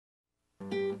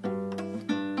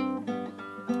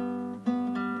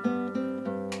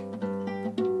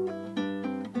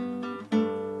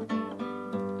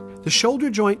The shoulder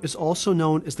joint is also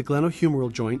known as the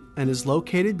glenohumeral joint and is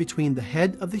located between the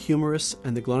head of the humerus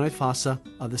and the glenoid fossa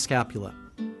of the scapula.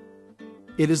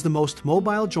 It is the most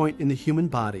mobile joint in the human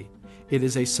body. It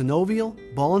is a synovial,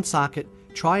 ball and socket,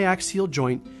 triaxial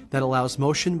joint that allows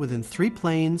motion within 3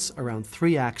 planes around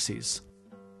 3 axes.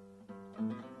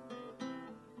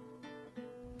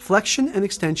 Flexion and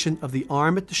extension of the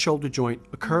arm at the shoulder joint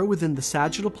occur within the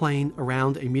sagittal plane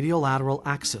around a mediolateral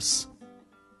axis.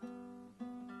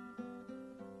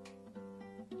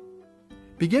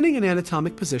 Beginning in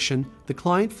anatomic position, the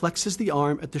client flexes the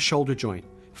arm at the shoulder joint.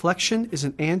 Flexion is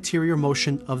an anterior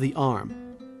motion of the arm.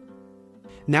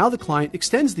 Now the client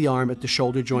extends the arm at the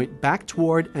shoulder joint back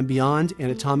toward and beyond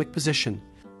anatomic position.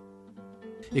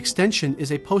 Extension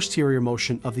is a posterior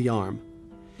motion of the arm.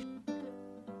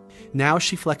 Now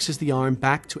she flexes the arm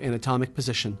back to anatomic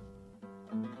position.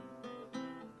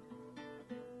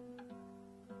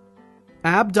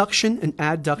 Abduction and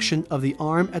adduction of the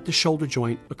arm at the shoulder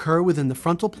joint occur within the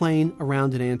frontal plane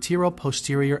around an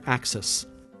antero-posterior axis.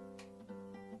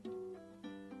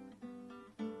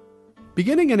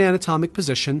 Beginning in anatomic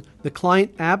position, the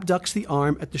client abducts the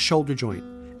arm at the shoulder joint.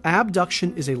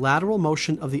 Abduction is a lateral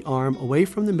motion of the arm away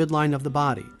from the midline of the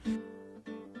body.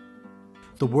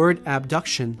 The word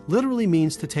abduction literally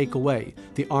means to take away.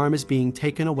 The arm is being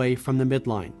taken away from the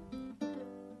midline.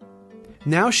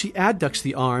 Now she adducts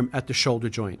the arm at the shoulder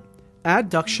joint.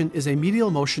 Adduction is a medial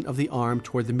motion of the arm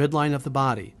toward the midline of the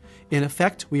body. In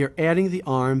effect, we are adding the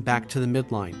arm back to the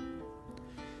midline.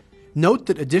 Note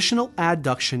that additional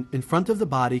adduction in front of the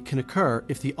body can occur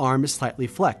if the arm is slightly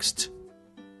flexed.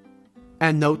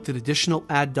 And note that additional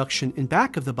adduction in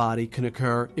back of the body can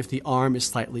occur if the arm is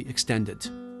slightly extended.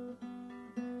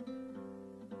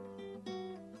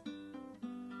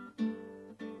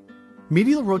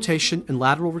 Medial rotation and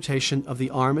lateral rotation of the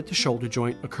arm at the shoulder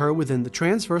joint occur within the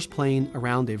transverse plane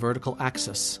around a vertical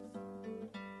axis.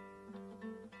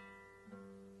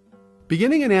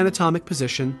 Beginning in anatomic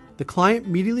position, the client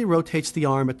medially rotates the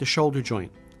arm at the shoulder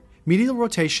joint. Medial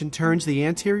rotation turns the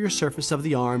anterior surface of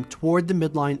the arm toward the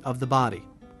midline of the body.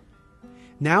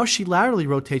 Now she laterally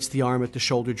rotates the arm at the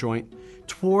shoulder joint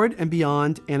toward and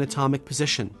beyond anatomic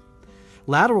position.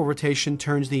 Lateral rotation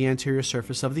turns the anterior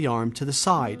surface of the arm to the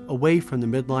side, away from the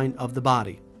midline of the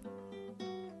body.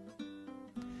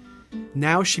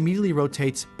 Now she medially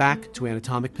rotates back to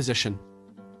anatomic position.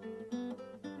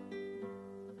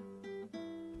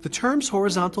 The terms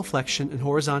horizontal flexion and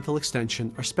horizontal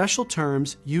extension are special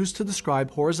terms used to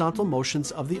describe horizontal motions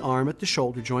of the arm at the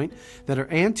shoulder joint that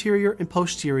are anterior and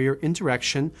posterior in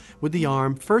direction, with the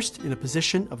arm first in a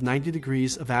position of 90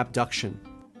 degrees of abduction.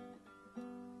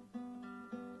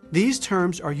 These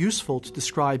terms are useful to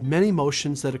describe many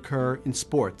motions that occur in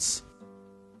sports.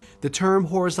 The term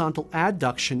horizontal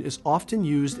adduction is often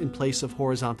used in place of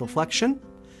horizontal flexion,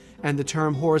 and the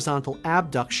term horizontal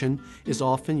abduction is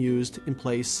often used in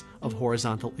place of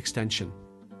horizontal extension.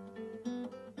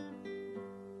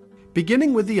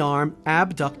 Beginning with the arm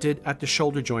abducted at the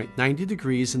shoulder joint 90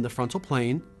 degrees in the frontal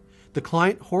plane, the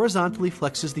client horizontally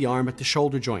flexes the arm at the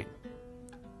shoulder joint.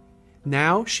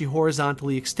 Now she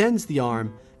horizontally extends the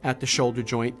arm at the shoulder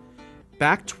joint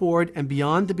back toward and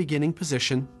beyond the beginning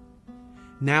position.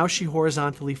 Now she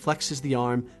horizontally flexes the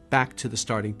arm back to the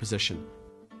starting position.